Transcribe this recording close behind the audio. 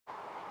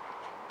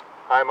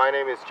Hi, my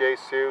name is Jay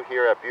Sue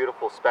here at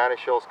beautiful Spanish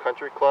Hills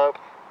Country Club,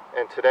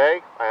 and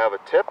today I have a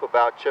tip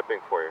about chipping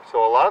for you.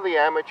 So a lot of the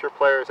amateur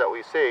players that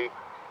we see,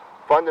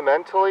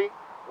 fundamentally,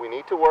 we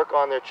need to work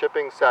on their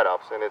chipping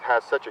setups, and it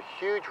has such a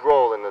huge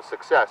role in the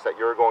success that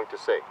you're going to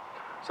see.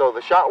 So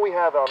the shot we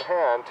have on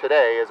hand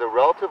today is a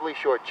relatively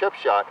short chip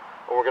shot,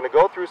 and we're going to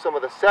go through some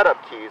of the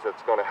setup keys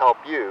that's going to help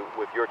you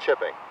with your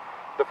chipping.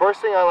 The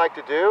first thing I like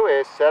to do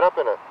is set up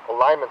an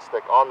alignment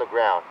stick on the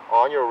ground,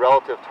 on your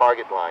relative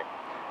target line.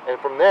 And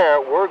from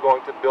there, we're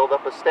going to build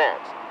up a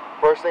stance.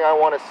 First thing I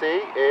want to see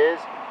is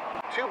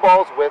 2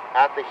 balls width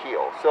at the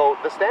heel. So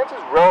the stance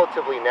is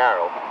relatively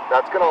narrow.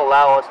 That's going to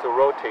allow us to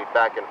rotate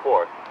back and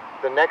forth.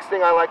 The next thing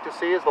I like to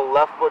see is the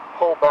left foot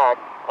pull back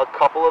a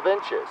couple of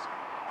inches.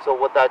 So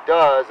what that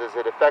does is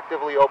it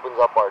effectively opens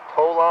up our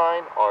toe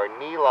line, our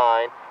knee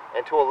line,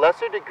 and to a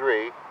lesser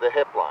degree, the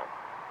hip line.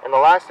 And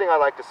the last thing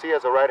I like to see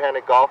as a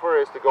right-handed golfer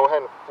is to go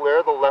ahead and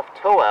flare the left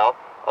toe out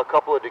a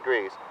couple of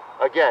degrees.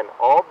 Again,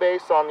 all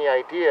based on the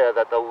idea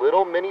that the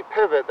little mini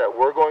pivot that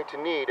we're going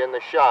to need in the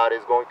shot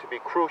is going to be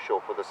crucial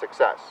for the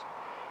success.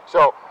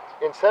 So,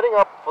 in setting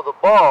up for the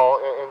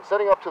ball,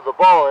 setting up to the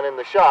ball and in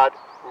the shot,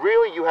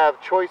 really you have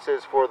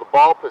choices for the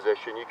ball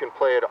position. You can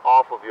play it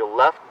off of your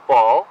left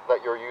ball that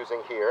you're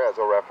using here as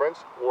a reference,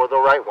 or the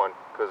right one,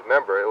 because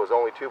remember, it was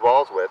only 2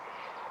 balls width.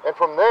 And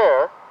from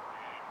there,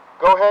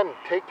 go ahead and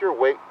take your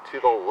weight to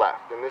the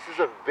left. And this is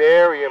a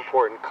very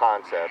important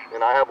concept.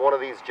 And I have one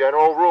of these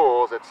general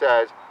rules that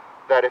says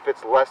that if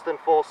it's less than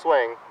full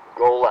swing,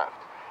 go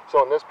left.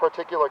 So in this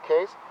particular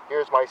case,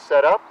 here's my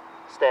setup.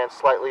 Stand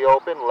slightly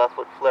open, left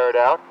foot flared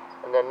out.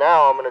 And then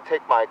now I'm going to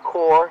take my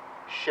core,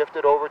 shift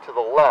it over to the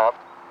left,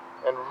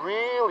 and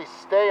really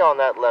stay on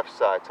that left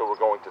side. So we're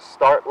going to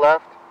start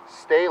left,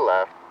 stay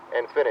left,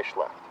 and finish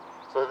left.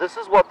 So this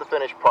is what the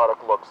finished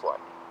product looks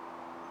like.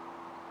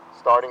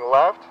 Starting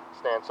left,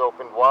 stance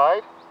open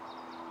wide.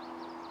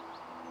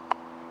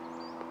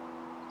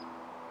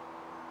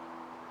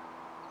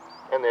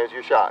 And there's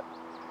your shot.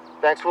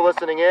 Thanks for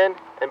listening in,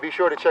 and be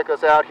sure to check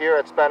us out here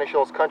at Spanish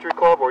Hills Country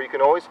Club, or you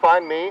can always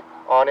find me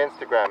on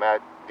Instagram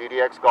at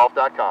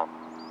ddxgolf.com.